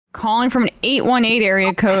calling from an 818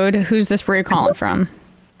 area code. Who's this? Where are you calling from?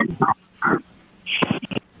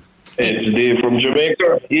 It's Dave from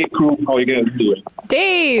Jamaica. Hey, crew. How you guys doing?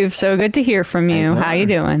 Dave, so good to hear from you. How you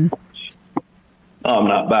doing? I'm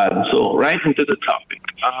not bad. So, right into the topic.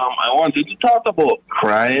 I wanted to talk about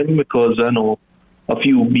crime because I know a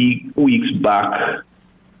few weeks back,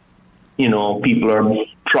 you know, people are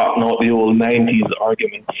trotting out the old 90s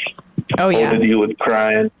arguments. Oh, yeah. How to deal with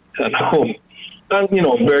crime at home. And, you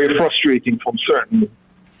know, very frustrating from certain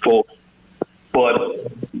folks. But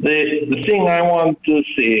the thing I want to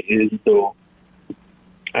say is, though,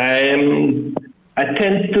 I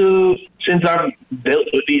tend to, since I've dealt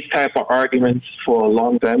with these type of arguments for a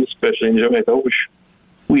long time, especially in Jamaica, which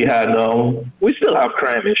we still have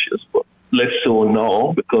crime issues, but less so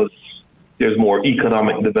now because there's more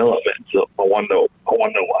economic development. So I wonder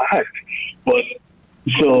why. But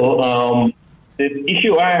so the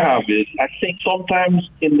issue I have is I think sometimes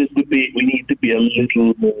in this debate we need to be a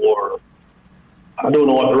little more, I don't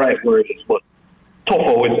know what the right word is, but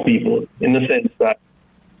tougher with people in the sense that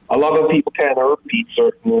a lot of people kind of repeat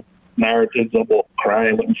certain narratives about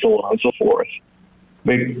crime and so on and so forth.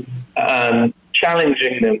 And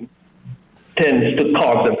challenging them tends to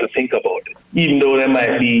cause them to think about it, even though they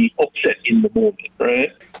might be upset in the moment,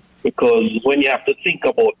 right? Because when you have to think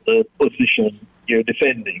about the position you're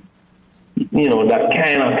defending, you know, that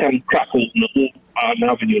kind of can crack open an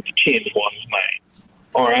avenue to change one's mind.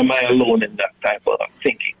 Or am I alone in that type of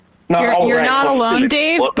thinking? You're not alone,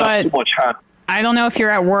 Dave, but I don't know if you're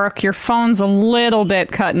at work. Your phone's a little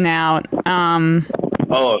bit cutting out.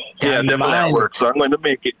 Oh, yeah, definitely at work, so I'm going to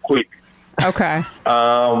make it quick. Okay.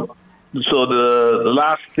 So the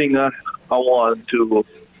last thing I want to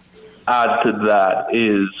add to that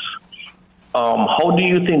is, how do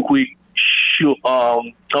you think we should, how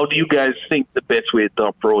do you guys think the best way to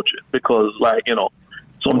approach it? Because, like, you know,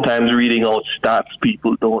 sometimes reading out stats,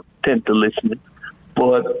 people don't tend to listen.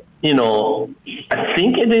 But, you know, I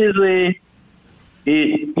think it is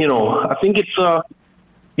I think it's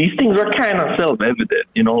these things are kind of self-evident,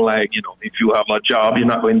 you know, like, you know, if you have a job,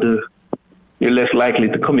 you're less likely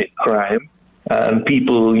to commit crime. And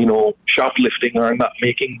people, you know, shoplifting are not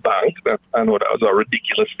making bank. I know that was a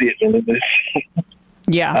ridiculous statement in this.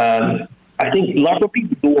 Yeah. And I think a lot of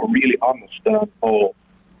people don't really understand how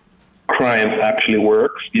crime actually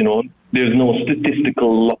works, you know. There's no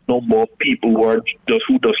statistical number of people who are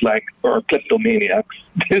kleptomaniacs.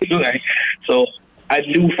 So I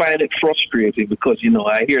do find it frustrating because, you know,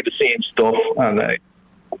 I hear the same stuff and I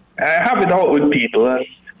have it out with people. And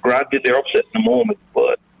granted, they're upset in the moment,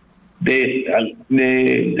 but they kind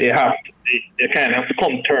of have to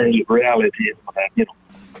come to terms with reality. And, you know,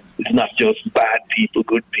 it's not just bad people,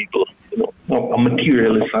 good people. You know, a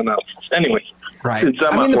materialist analysis. Anyway. Right. Since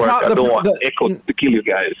I'm at work, I don't want Echo to kill you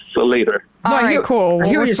guys. So later. All right, cool. I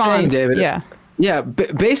hear what you're saying, David. Yeah. Yeah,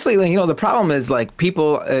 basically, you know, the problem is like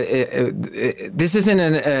people. This isn't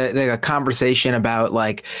like a conversation about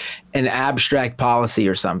like an abstract policy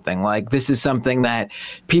or something. Like this is something that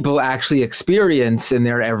people actually experience in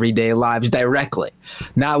their everyday lives directly.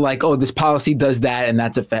 Not like, oh, this policy does that and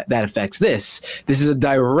that affects this. This is a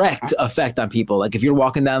direct effect on people. Like if you're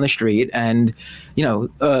walking down the street and, you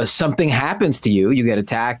know, something happens to you, you get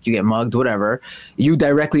attacked, you get mugged, whatever, you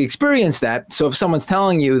directly experience that. So if someone's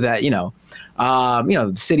telling you that, you know,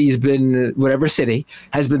 the city's been, whatever city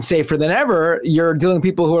has been safer than ever, you're dealing with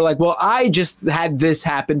people who are like, well, I just had this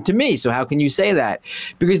happen to me. So how can you say that?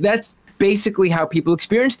 Because that's basically how people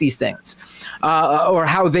experience these things, or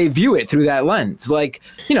how they view it through that lens. Like,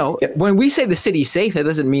 you know, when we say the city's safe, that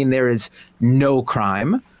doesn't mean there is no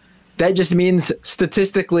crime. That just means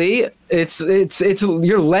statistically, it's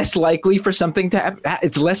you're less likely for something to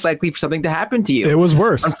it's less likely for something to happen to you. It was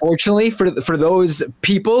worse, unfortunately, for those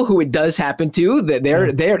people who it does happen to. That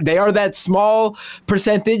they are that small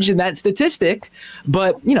percentage in that statistic,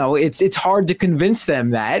 but you know it's hard to convince them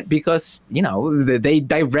that because you know they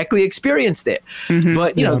directly experienced it. Mm-hmm.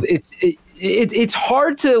 But you know it's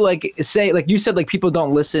hard to like say, like you said, like people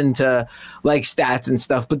don't listen to like stats and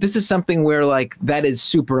stuff, but this is something where like that is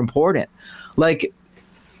super important. Like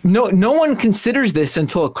no one considers this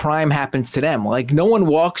until a crime happens to them. Like no one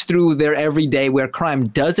walks through their everyday where crime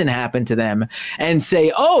doesn't happen to them and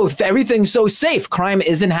say, oh, everything's so safe, crime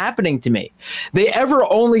isn't happening to me. They ever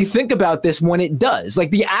only think about this when it does. Like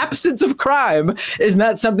the absence of crime is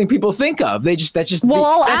not something people think of. That's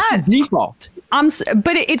the default.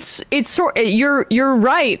 But it's sort. You're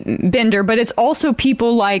right, Bender. But it's also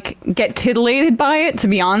people like get titillated by it. To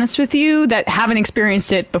be honest with you, that haven't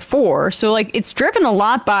experienced it before. So like it's driven a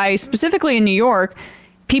lot by, specifically in New York,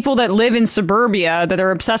 people that live in suburbia that are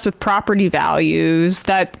obsessed with property values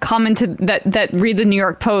that come into that read the New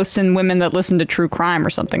York Post and women that listen to true crime or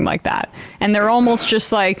something like that. And they're almost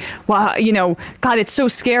just like, wow, you know, God, it's so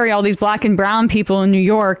scary, all these black and brown people in New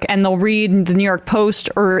York, and they'll read the New York Post,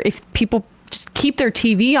 or if people just keep their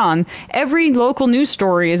TV on, every local news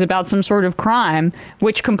story is about some sort of crime,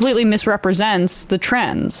 which completely misrepresents the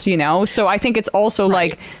trends, you know? So I think it's also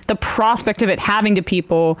like the prospect of it having to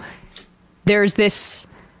people, there's this,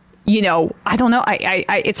 you know, I don't know.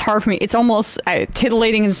 It's hard for me. It's almost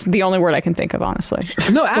titillating is the only word I can think of, honestly.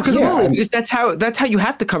 No, absolutely, because that's how you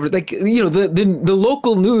have to cover it. Like, you know, the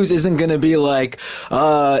local news isn't going to be like,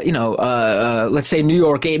 let's say New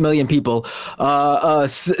York, 8 million people,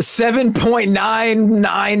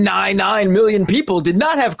 7.9999 million people did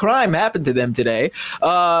not have crime happen to them today.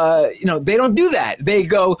 You know, they don't do that. They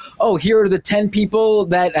go, oh, here are the 10 people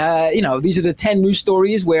that, you know, these are the 10 news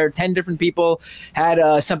stories where 10 different people had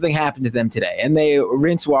something happened to them today, and they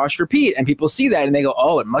rinse, wash, repeat, and people see that and they go,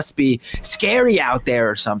 oh, it must be scary out there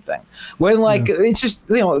or something, when like it's just,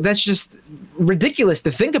 you know, that's just ridiculous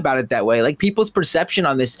to think about it that way. Like, people's perception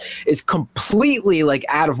on this is completely like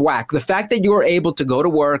out of whack. The fact that you're able to go to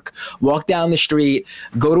work, walk down the street,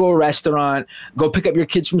 go to a restaurant, go pick up your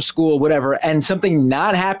kids from school, whatever, and something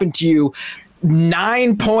not happen to you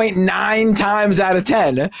 9.9 times out of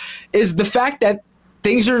 10 is the fact that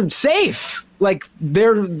things are safe. Like,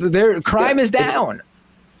 their crime is down.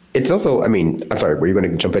 It's also, I mean, I'm sorry, were you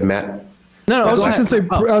going to jump in, Matt? No, I was just going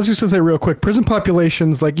to say real quick, prison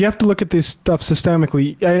populations, like, you have to look at this stuff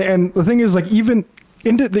systemically. And the thing is, like, even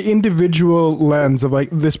into the individual lens of like,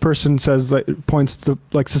 this person says, like, points to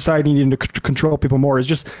like society needing to control people more is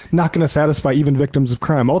just not going to satisfy even victims of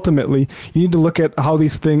crime. Ultimately, you need to look at how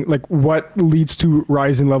these things, like what leads to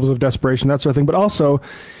rising levels of desperation, that sort of thing. But also,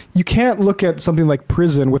 you can't look at something like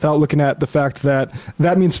prison without looking at the fact that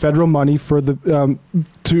that means federal money for the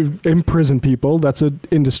to imprison people. That's an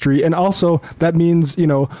industry, and also that means, you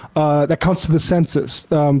know, that counts to the census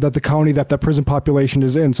that the county that prison population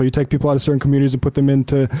is in. So you take people out of certain communities and put them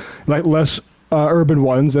into like less urban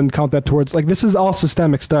ones and count that towards, like, this is all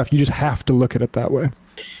systemic stuff. You just have to look at it that way.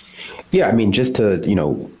 Yeah, I mean, just to, you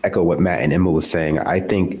know, echo what Matt and Emma was saying, I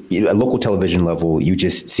think, you know, at local television level, you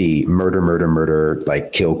just see murder,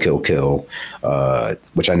 like kill,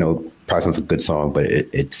 which I know probably sounds like a good song, but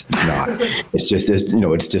it's not. It's just this, you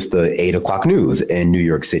know, it's just the 8 o'clock news in New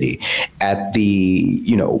York City. At the,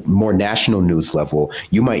 you know, more national news level,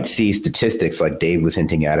 you might see statistics like Dave was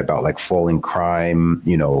hinting at about like falling crime,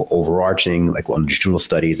 you know, overarching like longitudinal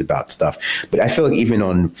studies about stuff. But I feel like even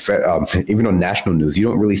on national news, you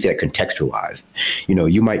don't really see that contextualized. You know,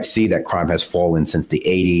 you might see that crime has fallen since the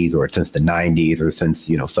 80s or since the 90s or since,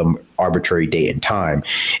 you know, some arbitrary date and time,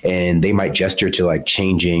 and they might gesture to like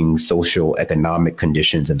changing social economic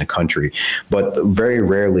conditions in the country, but very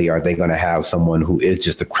rarely are they going to have someone who is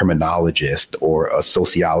just a criminologist or a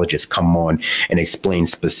sociologist come on and explain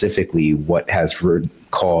specifically what has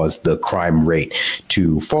caused the crime rate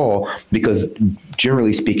to fall, because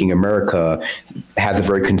generally speaking, America has a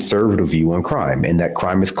very conservative view on crime, and that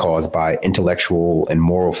crime is caused by intellectual and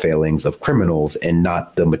moral failings of criminals and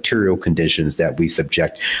not the material conditions that we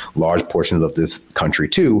subject large portions of this country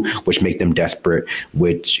to, which make them desperate,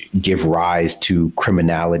 which give rise to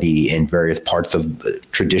criminality in various parts of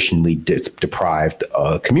traditionally deprived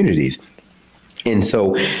communities. And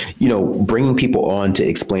so, you know, bringing people on to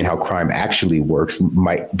explain how crime actually works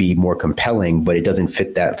might be more compelling, but it doesn't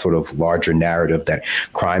fit that sort of larger narrative that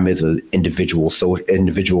crime is an individual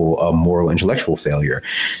moral intellectual failure.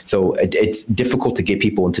 So it's difficult to get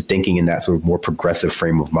people into thinking in that sort of more progressive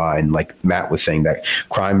frame of mind. Like Matt was saying, that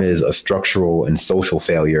crime is a structural and social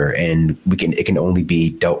failure, and it can only be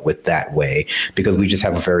dealt with that way because we just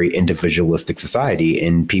have a very individualistic society,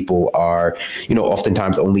 and people are, you know,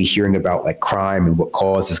 oftentimes only hearing about like crime and what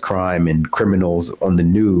causes crime and criminals on the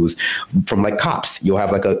news from like cops. You'll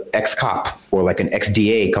have like a ex-cop or like an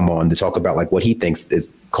ex-DA come on to talk about like what he thinks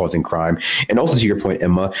is causing crime. And also, to your point,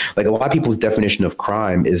 Emma, like a lot of people's definition of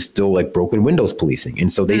crime is still like broken windows policing. And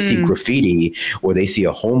so they see graffiti, or they see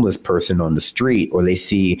a homeless person on the street, or they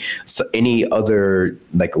see any other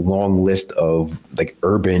like long list of like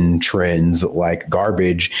urban trends like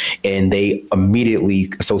garbage, and they immediately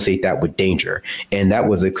associate that with danger. And that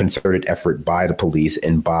was a concerted effort by the police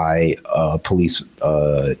and by police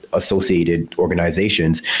associated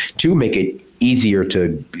organizations to make it easier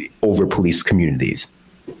to over police communities.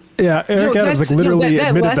 Yeah, Eric Adams like literally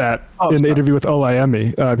admitted that in the interview with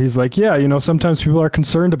Olayemi. He's like, yeah, you know, sometimes people are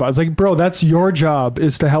concerned about it. It's like, bro, that's your job,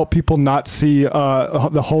 is to help people not see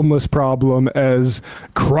the homeless problem as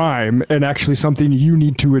crime and actually something you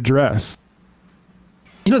need to address.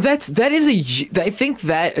 You know, I think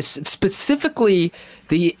that specifically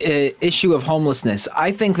the issue of homelessness,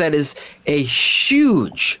 I think that is a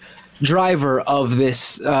huge driver of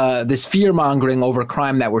this this fear mongering over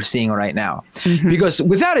crime that we're seeing right now. Because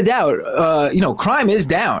without a doubt, crime is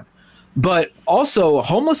down, but also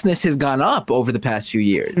homelessness has gone up over the past few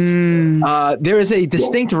years. There is a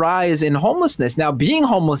distinct rise in homelessness. Now, being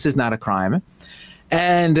homeless is not a crime.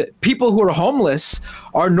 And people who are homeless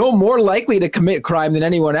are no more likely to commit crime than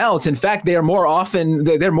anyone else. In fact, they're more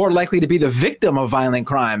likely to be the victim of violent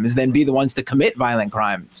crimes than be the ones to commit violent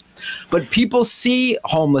crimes. But people see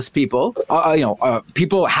homeless people,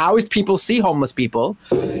 housed people see homeless people,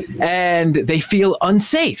 and they feel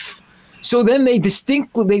unsafe. So then they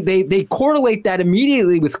correlate that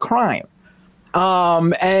immediately with crime.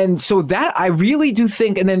 And so that I really do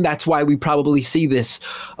think, and then that's why we probably see this,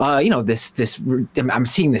 I'm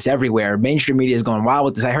seeing this everywhere. Mainstream media is going wild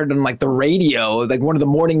with this. I heard on like the radio, like one of the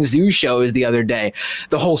morning zoo shows the other day,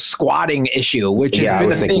 the whole squatting issue, which has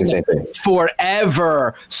been a thing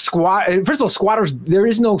forever. First of all, squatters, there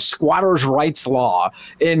is no squatters' rights law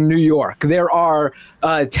in New York. There are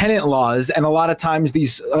tenant laws, and a lot of times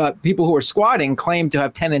these people who are squatting claim to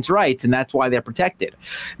have tenants' rights, and that's why they're protected.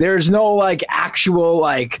 There's no like actual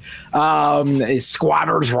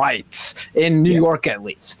squatters' rights in New York, at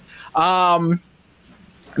least.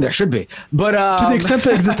 There should be, but to the extent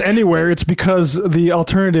they exist anywhere, it's because the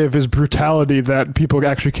alternative is brutality that people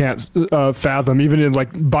actually can't fathom, even in like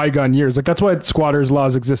bygone years. Like that's why squatters'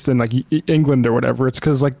 laws exist in like England or whatever. It's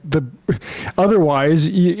because like otherwise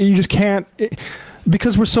you just can't.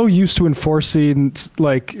 Because we're so used to enforcing,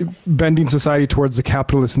 like, bending society towards the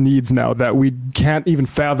capitalist needs now that we can't even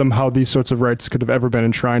fathom how these sorts of rights could have ever been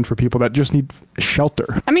enshrined for people that just need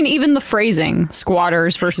shelter. I mean, even the phrasing,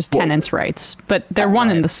 squatters versus tenants' rights, but they're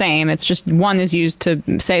one and the same. It's just one is used to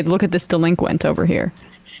say, look at this delinquent over here.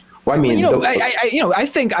 Well, I mean, I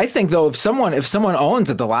think though, if someone owns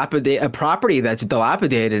a property that's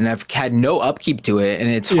dilapidated and have had no upkeep to it, and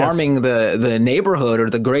it's harming the neighborhood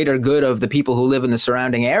or the greater good of the people who live in the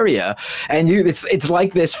surrounding area, and it's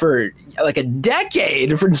like this for like a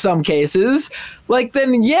decade in some cases, like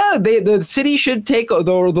then the city should take the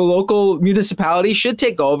local municipality should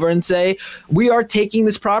take over and say, we are taking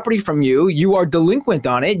this property from you. You are delinquent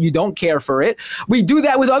on it. You don't care for it. We do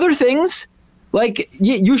that with other things. Like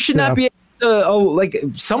you should not be like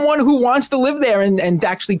someone who wants to live there and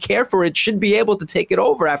actually care for it should be able to take it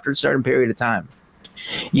over after a certain period of time.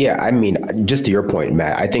 Yeah, I mean, just to your point,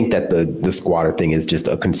 Matt, I think that the squatter thing is just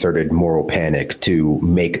a concerted moral panic to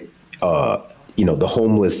make the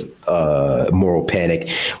homeless moral panic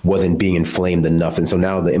wasn't being inflamed enough. And so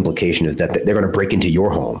now the implication is that they're going to break into your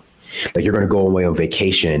home. Like you're going to go away on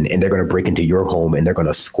vacation and they're going to break into your home and they're going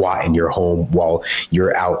to squat in your home while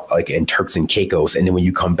you're out like in Turks and Caicos. And then when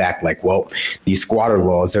you come back, like, well, these squatter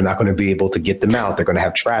laws, they're not going to be able to get them out. They're going to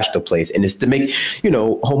have trashed the place. And it's to make,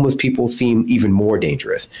 homeless people seem even more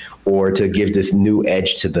dangerous or to give this new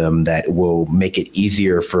edge to them that will make it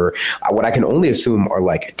easier for what I can only assume are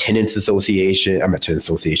like tenants association. I'm not tenant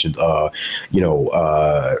associations, landlord,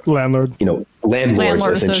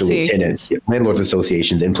 landlords, essentially tenants, landlords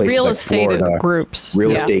associations in places like Florida,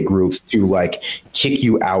 real estate groups to like kick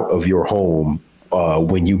you out of your home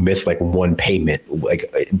when you miss like one payment,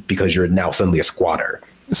 like because you're now suddenly a squatter.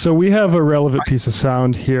 So we have a relevant piece of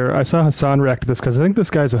sound here. I saw Hassan react to this because I think this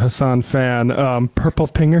guy's a Hassan fan. Purple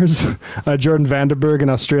Pingers, Jordan Vandenberg in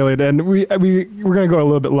Australia. And we're going to go a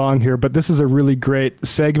little bit long here, but this is a really great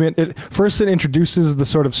segment. It introduces the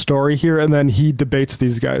sort of story here, and then he debates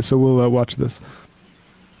these guys. So we'll watch this.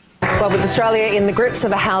 Well, with Australia in the grips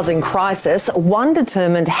of a housing crisis, one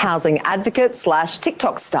determined housing advocate /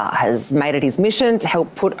 TikTok star has made it his mission to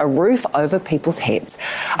help put a roof over people's heads.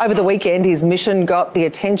 Over the weekend, his mission got the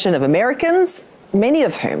attention of Americans, many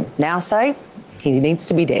of whom now say he needs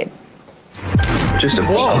to be dead. Just a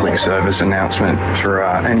public service announcement for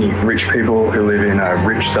any rich people who live in a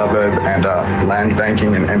rich suburb and land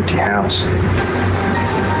banking an empty house.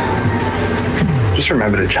 Just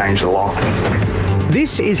remember to change the law.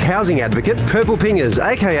 This is housing advocate Purple Pingers,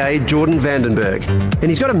 aka Jordan Vandenberg, and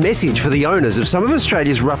he's got a message for the owners of some of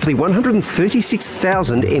Australia's roughly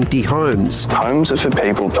 136,000 empty homes. Homes are for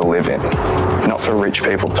people to live in, not for rich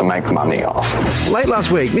people to make money off. Late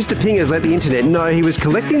last week, Mr. Pingers let the internet know he was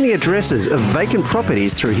collecting the addresses of vacant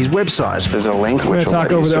properties through his website. There's a link which will let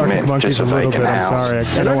you submit just a vacant house.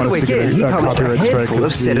 And over the weekend, he published a handful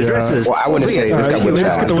of said addresses. Well, I want to say this guy whips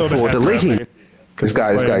ass before deleting. This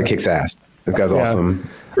guy kicks ass. This guy's awesome.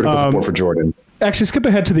 Critical support for Jordan. actually skip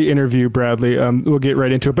ahead to the interview, Bradley. We'll get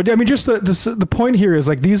right into it. But I mean, just the point here is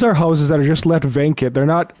like these are houses that are just left vacant. They're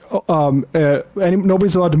not.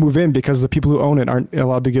 Nobody's allowed to move in because the people who own it aren't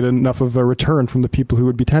allowed to get enough of a return from the people who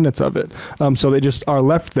would be tenants of it. So they just are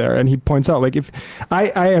left there. And he points out, like, if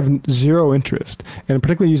I have zero interest, and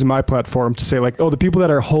particularly using my platform to say, like, oh, the people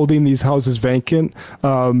that are holding these houses vacant,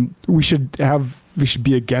 we should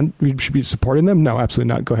be supporting them. No,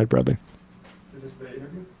 absolutely not. Go ahead, Bradley.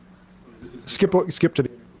 Skip to the.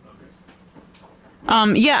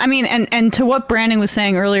 Yeah, I mean, and to what Brandon was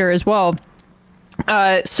saying earlier as well,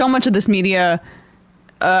 so much of this media,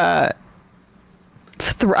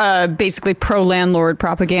 basically pro-landlord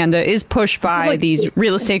propaganda is pushed by these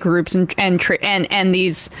real estate groups and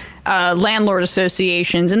these landlord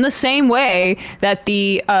associations in the same way that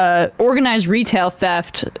the organized retail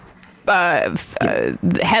theft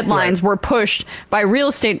headlines were pushed by real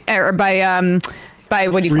estate or by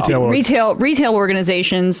what do you call it? Retail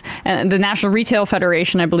organizations, and the National Retail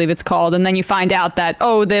Federation, I believe it's called. And then you find out that,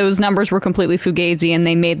 oh, those numbers were completely fugazi and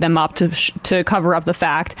they made them up to cover up the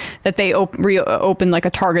fact that they opened like a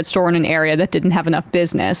Target store in an area that didn't have enough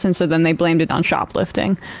business. And so then they blamed it on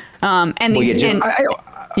shoplifting. I do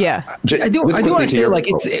want to say, like,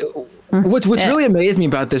 what's really amazed me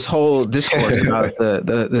about this whole discourse about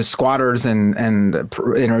the squatters and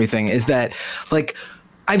everything is that, like,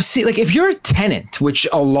 I've seen, like, if you're a tenant, which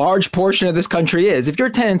a large portion of this country is, if you're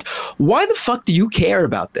a tenant, why the fuck do you care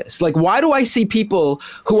about this? Like, why do I see people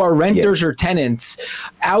who are renters or tenants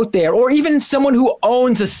out there, or even someone who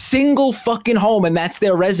owns a single fucking home and that's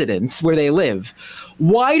their residence where they live?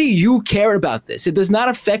 Why do you care about this? It does not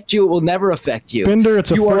affect you. It will never affect you. Binder,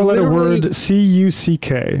 it's a four-letter word,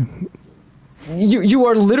 C-U-C-K. You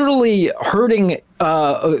are literally hurting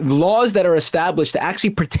laws that are established to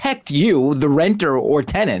actually protect you, the renter or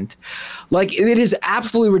tenant. Like, it is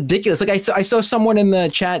absolutely ridiculous. Like, I saw someone in the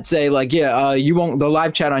chat say, like, you won't, the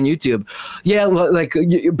live chat on YouTube. Yeah, like,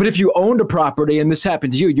 but if you owned a property and this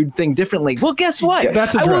happened to you, you'd think differently. Well, guess what? Yeah,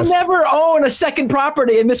 that's I will never own a second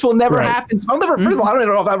property, and this will never happen. I'll never, first of all, I don't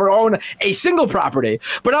know if I'll ever own a single property,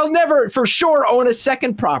 but I'll never for sure own a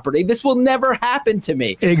second property. This will never happen to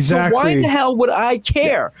me. Exactly. So why the hell would I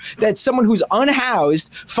care that someone who's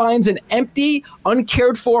unhoused finds an empty,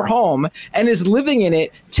 uncared for home and is living in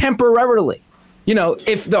it temporarily? You know,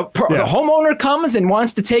 if the homeowner comes and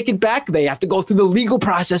wants to take it back, they have to go through the legal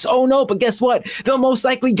process. Oh, no, but guess what? They'll most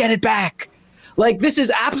likely get it back. Like, this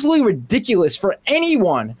is absolutely ridiculous for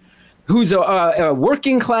anyone who's a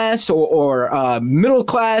working class or middle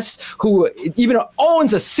class who even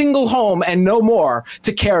owns a single home and no more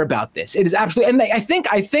to care about this. It is absolutely, and I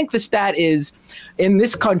think the stat is, in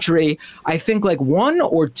this country, I think like 1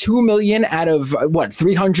 or 2 million out of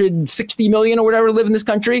 360 million or whatever live in this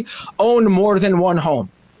country own more than one home.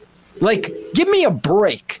 Like, give me a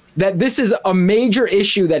break. That this is a major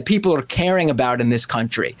issue that people are caring about in this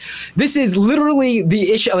country. This is literally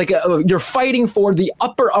the issue. Like, you're fighting for the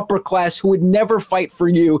upper class who would never fight for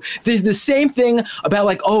you. There's the same thing about,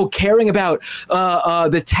 like, oh, caring about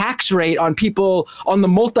the tax rate on people, on the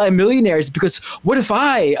multimillionaires, because what if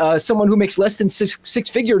someone who makes less than six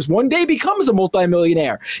figures one day becomes a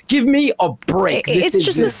multimillionaire? Give me a break. It's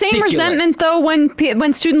just the same resentment, though,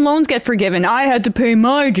 when student loans get forgiven. I had to pay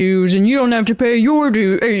my dues and you don't have to pay your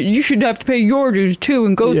dues. You should have to pay your dues too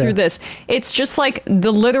and go through this. It's just like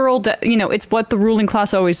the literal, it's what the ruling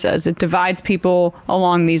class always says. It divides people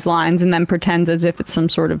along these lines and then pretends as if it's some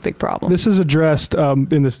sort of big problem. This is addressed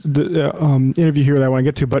in this interview here that I want to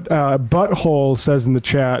get to, but Butthole says in the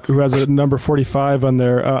chat, who has a number 45 on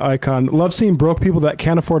their icon, love seeing broke people that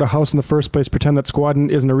can't afford a house in the first place pretend that squatting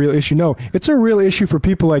isn't a real issue. No, it's a real issue for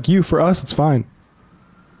people like you. For us, it's fine.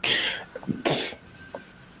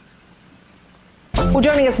 Well,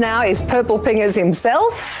 joining us now is Purple Pingers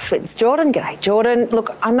himself. It's Jordan. G'day, Jordan.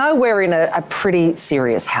 Look, I know we're in a pretty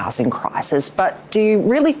serious housing crisis, but do you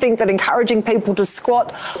really think that encouraging people to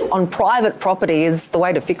squat on private property is the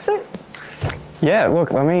way to fix it? Yeah,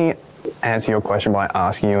 look, let me answer your question by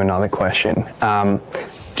asking you another question.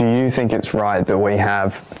 Do you think it's right that we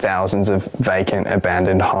have thousands of vacant,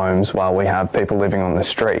 abandoned homes while we have people living on the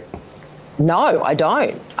street? No, I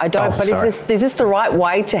don't. But is this the right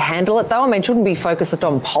way to handle it, though? I mean, shouldn't we focus it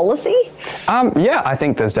on policy? Yeah, I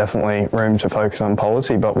think there's definitely room to focus on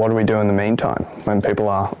policy, but what do we do in the meantime when people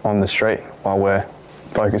are on the street while we're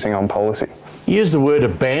focusing on policy? Use the word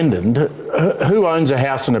abandoned. Who owns a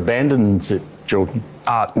house and abandons it, Jordan?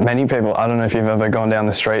 Many people. I don't know if you've ever gone down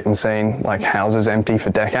the street and seen like houses empty for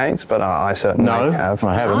decades, but I certainly have.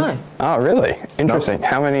 I haven't. No. Oh, really? Interesting. No.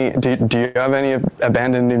 How many? Do you have any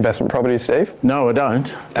abandoned investment properties, Steve? No, I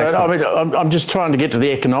don't. But, I mean, I'm just trying to get to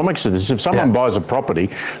the economics of this. If someone buys a property,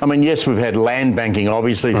 I mean, yes, we've had land banking,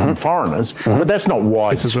 obviously, from foreigners, but that's not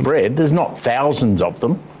widespread. There's not thousands of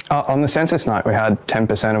them. On the census night, we had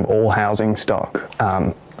 10% of all housing stock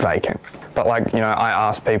vacant. But like, you know, I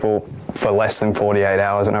asked people for less than 48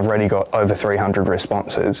 hours and I've already got over 300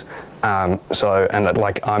 responses. And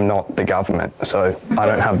like, I'm not the government, so I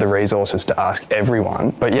don't have the resources to ask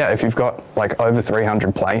everyone. But yeah, if you've got like over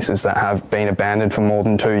 300 places that have been abandoned for more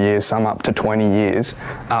than 2 years, some up to 20 years,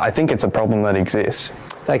 I think it's a problem that exists.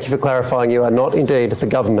 Thank you for clarifying. You are not indeed the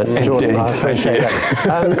government, Jordan. I appreciate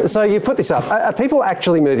that. So you put this up. Are people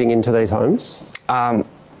actually moving into these homes?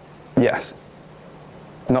 Yes.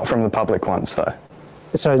 Not from the public ones, though.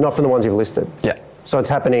 So not from the ones you've listed? Yeah. So it's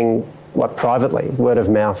happening, what, privately, word of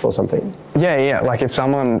mouth or something? Yeah. Like if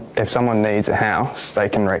someone needs a house, they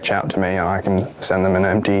can reach out to me and I can send them an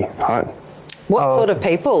empty home. What sort of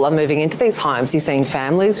people are moving into these homes? You're seeing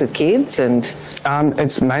families with kids and...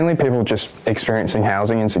 It's mainly people just experiencing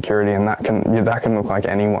housing insecurity, and that can look like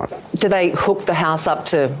anyone. Do they hook the house up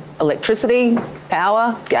to electricity,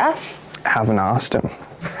 power, gas? Haven't asked them.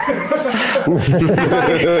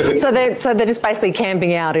 So they're just basically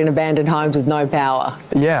camping out in abandoned homes with no power?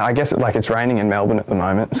 Yeah, I guess it's raining in Melbourne at the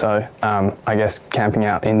moment, so I guess camping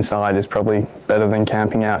out inside is probably better than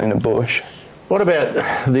camping out in a bush. What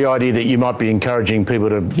about the idea that you might be encouraging people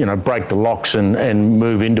to, you know, break the locks and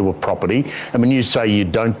move into a property? I mean, you say you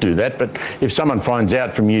don't do that, but if someone finds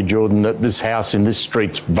out from you, Jordan, that this house in this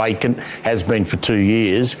street's vacant, has been for 2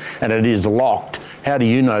 years, and it is locked, how do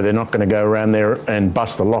you know they're not going to go around there and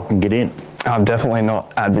bust the lock and get in? I'm definitely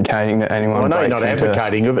not advocating that anyone breaks into... I know you're not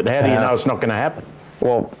advocating it, but how do you know it's not going to happen?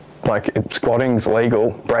 Well, like, squatting's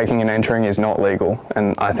legal, breaking and entering is not legal,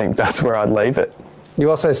 and I think that's where I'd leave it. You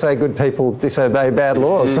also say good people disobey bad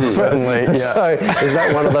laws. Certainly, yeah. So is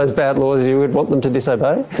that one of those bad laws you would want them to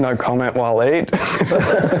disobey? No comment while eat.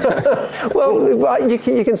 Well, you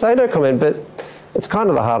can say no comment, but it's kind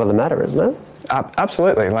of the heart of the matter, isn't it?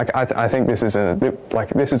 Absolutely. Like I think this is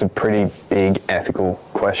a pretty big ethical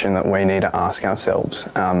question that we need to ask ourselves.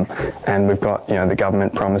 And we've got, you know, the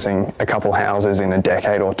government promising a couple houses in a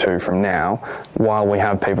decade or two from now, while we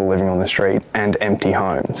have people living on the street and empty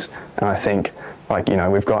homes. And I think, like, you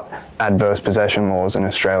know, we've got adverse possession laws in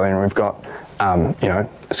Australia, and we've got, you know,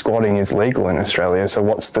 squatting is legal in Australia. So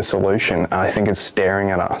what's the solution? I think it's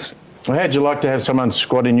staring at us. Well, how'd you like to have someone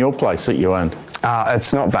squat in your place that you own?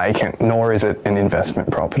 It's not vacant, nor is it an investment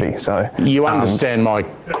property. So you understand my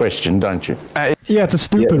question, don't you? Yeah, it's a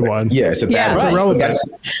stupid one. Yeah, it's a bad It's irrelevant.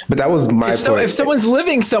 But that was my point. If someone's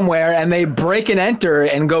living somewhere and they break and enter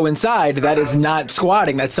and go inside, that is not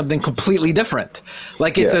squatting. That's something completely different.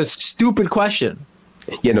 Like, it's a stupid question.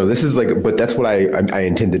 Yeah, no, this is like, but that's what I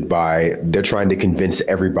intended by, they're trying to convince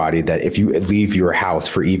everybody that if you leave your house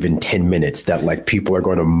for even 10 minutes, that like people are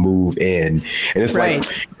going to move in. And it's like,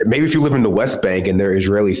 maybe if you live in the West Bank and they're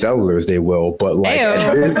Israeli settlers, they will, but like,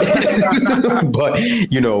 but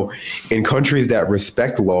you know, in countries that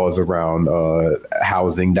respect laws around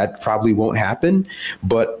housing, that probably won't happen.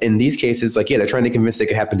 But in these cases, like, yeah, they're trying to convince it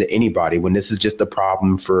could happen to anybody, when this is just a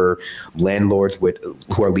problem for landlords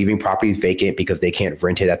who are leaving properties vacant because they can't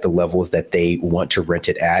rent it at the levels that they want to rent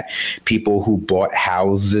it at. People who bought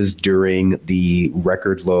houses during the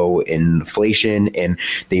record low inflation and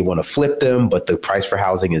they want to flip them, but the price for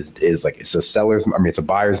housing is like, it's a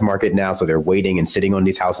buyer's market now. So they're waiting and sitting on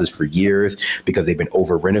these houses for years because they've been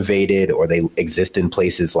over renovated, or they exist in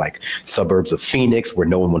places like suburbs of Phoenix where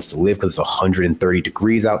no one wants to live because it's 130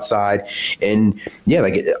 degrees outside. And yeah,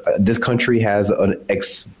 like this country has a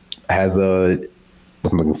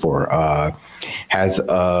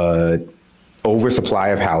oversupply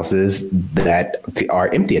of houses that are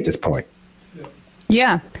empty at this point.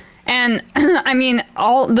 Yeah. And I mean,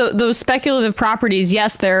 all those speculative properties,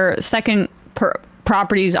 yes, they're second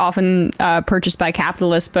properties often purchased by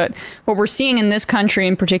capitalists. But what we're seeing in this country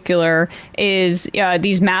in particular is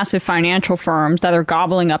these massive financial firms that are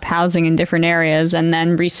gobbling up housing in different areas and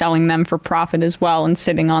then reselling them for profit as well, and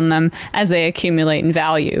sitting on them as they accumulate in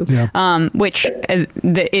value, which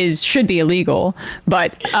should be illegal.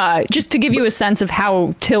 But just to give you a sense of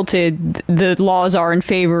how tilted the laws are in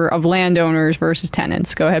favor of landowners versus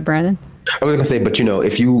tenants. Go ahead, Brandon. I was gonna say, but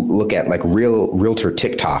if you look at like realtor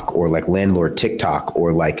TikTok or like landlord TikTok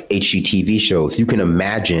or like HGTV shows, you can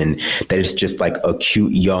imagine that it's just like a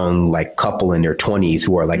cute young like couple in their 20s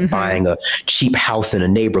who are like buying a cheap house in a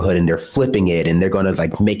neighborhood and they're flipping it and they're gonna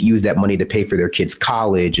like use that money to pay for their kids'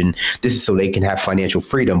 college, and this is so they can have financial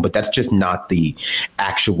freedom. But that's just not the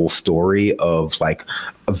actual story of like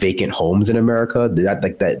vacant homes in America.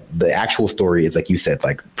 The actual story is, like you said,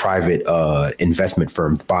 like private investment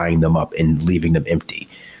firms buying them up and leaving them empty.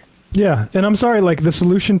 Yeah, and I'm sorry, like the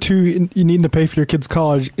solution to you needing to pay for your kids'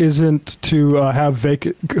 college isn't to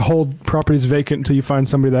hold properties vacant until you find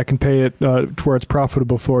somebody that can pay it to where it's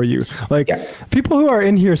profitable for you. Like people who are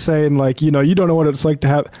in here saying like, you don't know what it's like to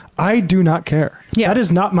have. I do not care. Yeah. That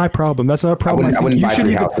is not my problem. That's not a problem.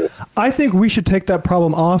 I think we should take that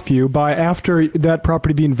problem off you by after that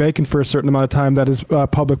property being vacant for a certain amount of time that is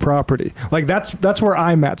public property. Like that's where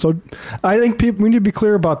I'm at. So I think we need to be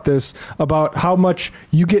clear about this, about how much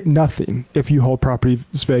you get nothing if you hold properties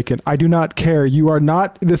vacant. I do not care.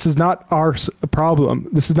 This is not our problem.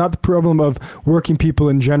 This is not the problem of working people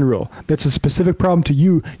in general. That's a specific problem to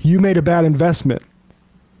you. You made a bad investment.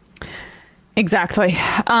 Exactly.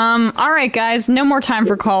 All right, guys, no more time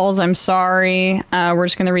for calls. I'm sorry. We're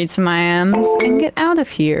just going to read some IMs and get out of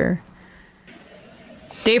here.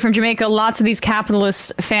 Dave from Jamaica, lots of these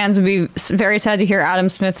capitalist fans would be very sad to hear Adam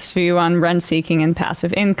Smith's view on rent seeking and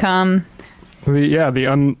passive income. The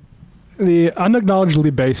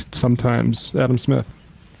unacknowledgedly based sometimes, Adam Smith.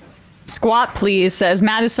 Squat, please, says,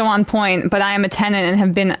 Matt is so on point, but I am a tenant and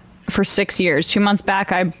have been for 6 years. 2 months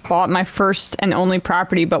back, I bought my first and only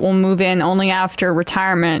property, but will move in only after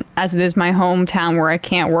retirement, as it is my hometown where I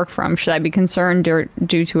can't work from. Should I be concerned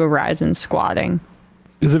due to a rise in squatting?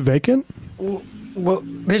 Is it vacant? Well,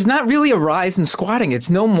 there's not really a rise in squatting. It's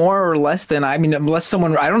no more or less than, unless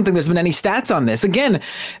someone, I don't think there's been any stats on this. Again,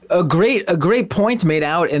 a great point made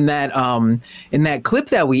out in that clip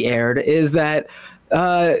that we aired is that,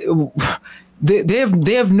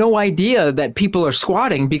 They have no idea that people are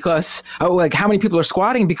squatting because like how many people are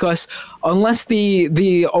squatting, because unless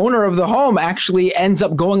the owner of the home actually ends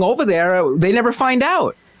up going over there, they never find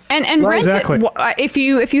out. And rent it. If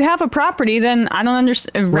you have a property, then I don't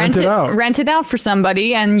understand. Rent it out for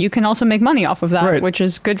somebody, and you can also make money off of that, which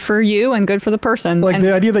is good for you and good for the person. Like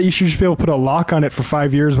the idea that you should just be able to put a lock on it for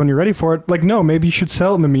 5 years when you're ready for it. Like, no, maybe you should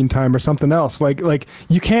sell it in the meantime or something else. Like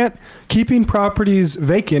you can't, keeping properties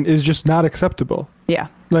vacant is just not acceptable. Yeah.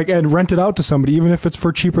 Like, and rent it out to somebody, even if it's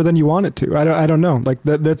for cheaper than you want it to. I don't know. Like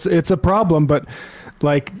it's a problem, but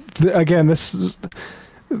like again, this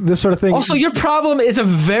sort of thing. Also, your problem is a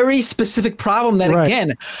very specific problem that,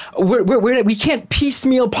 again, we can't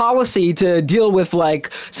piecemeal policy to deal with like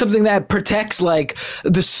something that protects like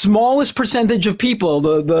the smallest percentage of people,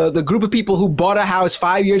 the group of people who bought a house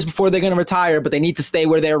 5 years before they're going to retire, but they need to stay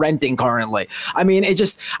where they're renting currently. I mean,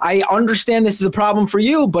 I understand this is a problem for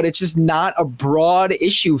you, but it's just not a broad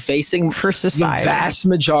issue facing for society, the vast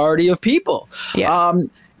majority of people. Yeah.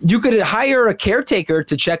 You could hire a caretaker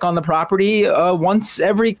to check on the property once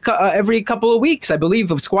every couple of weeks. I believe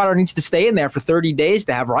a squatter needs to stay in there for 30 days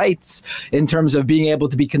to have rights in terms of being able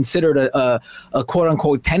to be considered a quote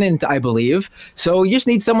unquote tenant, I believe. So you just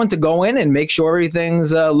need someone to go in and make sure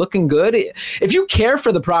everything's looking good. If you care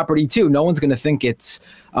for the property too, no one's going to think it's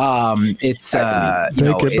but you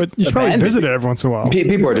should probably visit it every once in a while.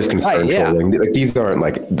 People are just concerned. Like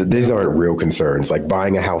these aren't real concerns. Like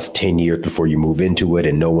buying a house 10 years before you move into it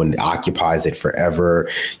and no one occupies it forever.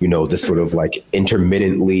 This sort of like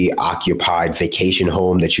intermittently occupied vacation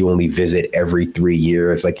home that you only visit every 3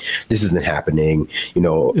 years. Like this isn't happening.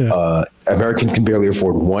 Americans can barely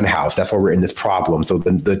afford one house. That's why we're in this problem. So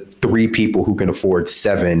the 3 people who can afford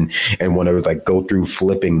 7 and want to like go through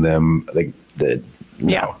flipping them, like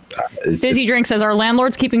Busy Drink says, are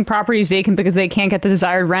landlords keeping properties vacant because they can't get the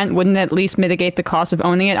desired rent? Wouldn't it at least mitigate the cost of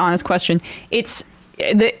owning it? Honest question. It's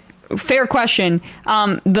the fair question.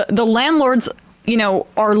 The landlords,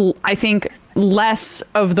 are, I think, less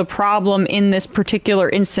of the problem in this particular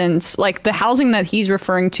instance. Like the housing that he's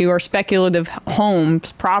referring to are speculative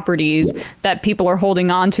homes, properties that people are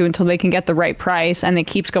holding on to until they can get the right price, and it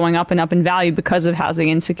keeps going up and up in value because of housing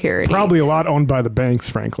insecurity. Probably a lot owned by the banks,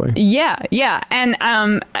 frankly. Yeah. And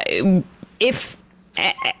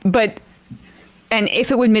and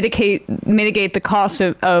if it would mitigate the cost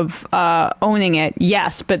of owning it,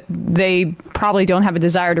 yes, but they probably don't have a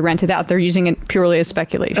desire to rent it out. They're using it purely as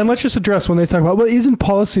speculation. And let's just address when they talk about, well, isn't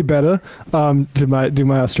policy better? Do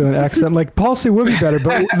my Australian accent. Like, policy would be better,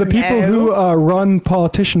 but the people who run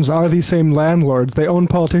politicians are these same landlords. They own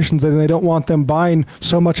politicians, and they don't want them buying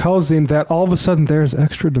so much housing that all of a sudden there's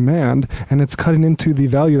extra demand, and it's cutting into the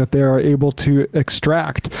value that they are able to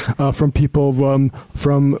extract from people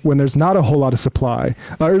from when there's not a whole lot of supply.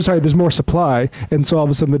 There's more supply, and so all of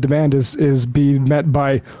a sudden the demand is being met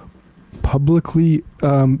by publicly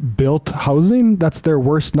built housing. That's their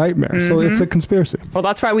worst nightmare. So it's a conspiracy. Well,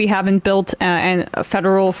 that's why we haven't built federally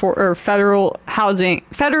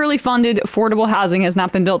funded affordable housing has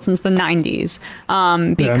not been built since the 90s.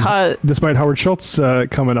 Because despite Howard Schultz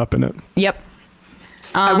coming up in it. Yep.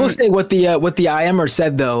 I will say what the IMer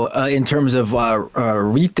said though, in terms of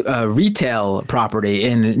retail property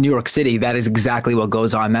in New York City, that is exactly what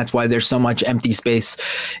goes on. That's why there's so much empty space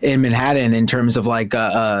in Manhattan in terms of like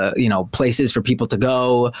places for people to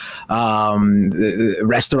go,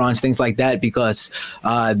 restaurants, things like that, because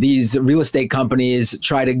these real estate companies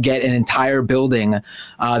try to get an entire building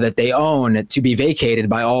that they own to be vacated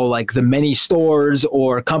by all like the many stores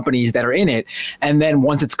or companies that are in it, and then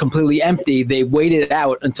once it's completely empty, they wait it out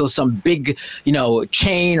until some big,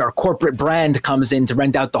 chain or corporate brand comes in to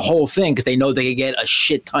rent out the whole thing because they know they can get a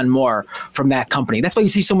shit ton more from that company. That's why you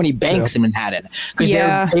see so many banks in Manhattan, because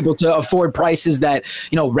they're able to afford prices that,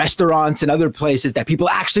 restaurants and other places that people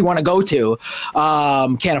actually want to go to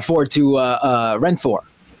can't afford to rent for.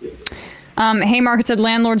 Haymarket said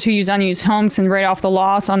landlords who use unused homes can write off the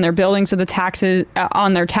loss on their buildings or the taxes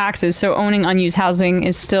on their taxes. So owning unused housing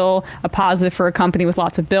is still a positive for a company with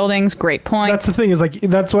lots of buildings. Great point. That's the thing is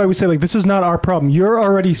that's why we say this is not our problem. You're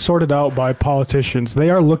already sorted out by politicians. They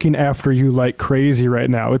are looking after you like crazy right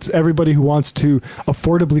now. It's everybody who wants to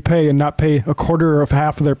affordably pay and not pay a quarter of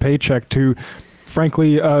half of their paycheck to,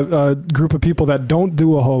 frankly, a group of people that don't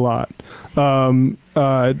do a whole lot.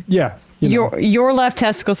 Your left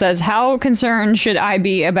testicle says, how concerned should I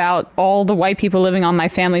be about all the white people living on my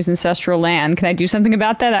family's ancestral land? Can I do something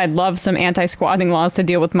about that? I'd love some anti-squatting laws to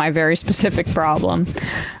deal with my very specific problem.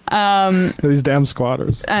 These damn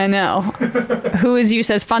squatters. I know. Who is you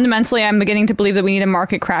says, fundamentally, I'm beginning to believe that we need a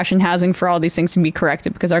market crash in housing for all these things to be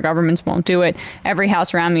corrected because our governments won't do it. Every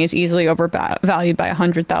house around me is easily overvalued by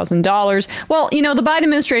 $100,000. Well, the Biden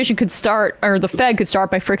administration could start, or the Fed could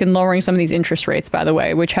start by freaking lowering some of these interest rates, by the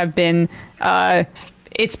way, which have been,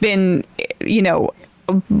 it's been,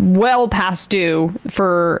 well past due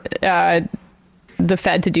for the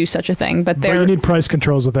Fed to do such a thing, but you need price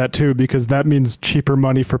controls with that too, because that means cheaper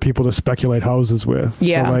money for people to speculate houses with.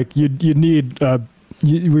 Yeah. So you need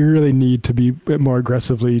we really need to be more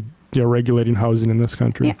aggressively regulating housing in this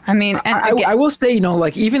country. Yeah, I mean, and I will say,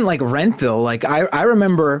 even rent though, I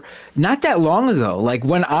remember not that long ago,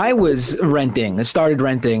 when I was started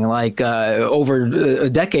renting over a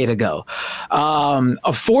decade ago,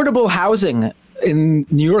 affordable housing in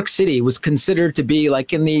New York City was considered to be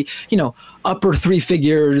in the, upper three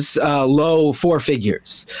figures, low four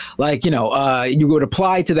figures. You would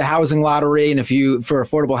apply to the housing lottery, and for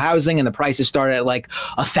affordable housing, and the prices start at $1,000,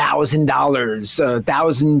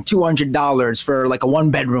 $1,200 for a one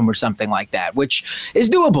bedroom or something like that, which is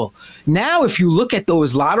doable. Now, if you look at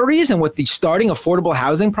those lotteries and what the starting affordable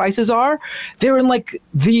housing prices are, they're in the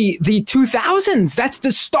 2000s. That's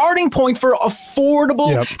the starting point for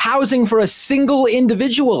affordable housing for a single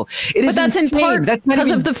individual. It is insane. That's not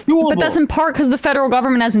even doable. But that's in part because the federal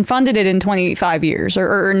government hasn't funded it in 25 years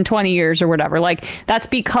or in 20 years or whatever. That's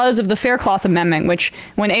because of the Faircloth Amendment, which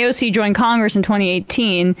when AOC joined Congress in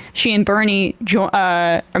 2018, she and Bernie,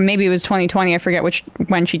 or maybe it was 2020, I forget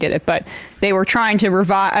when she did it, but they were trying to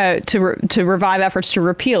revive efforts to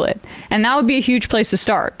repeal it. And that would be a huge place to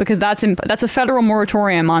start, because that's a federal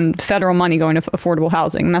moratorium on federal money going to affordable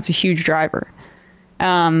housing, and that's a huge driver.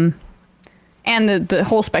 And the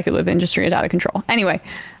whole speculative industry is out of control. Anyway,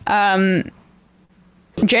 JR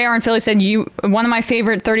in Philly said, one of my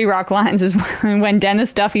favorite 30 Rock lines is when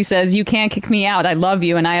Dennis Duffy says, "You can't kick me out. I love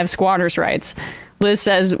you and I have squatters' rights." Liz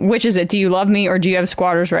says, "Which is it? Do you love me or do you have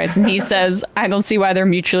squatters' rights?" And he says, "I don't see why they're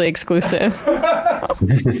mutually exclusive."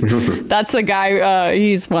 That's the guy.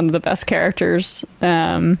 He's one of the best characters.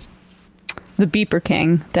 The Beeper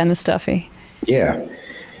King, Dennis Duffy. Yeah.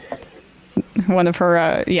 One of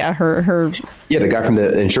her, Yeah, the guy from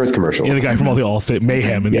the insurance commercials. Yeah, the guy from all the Allstate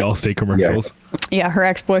mayhem and the Allstate commercials. Yeah, her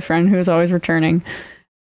ex-boyfriend who's always returning.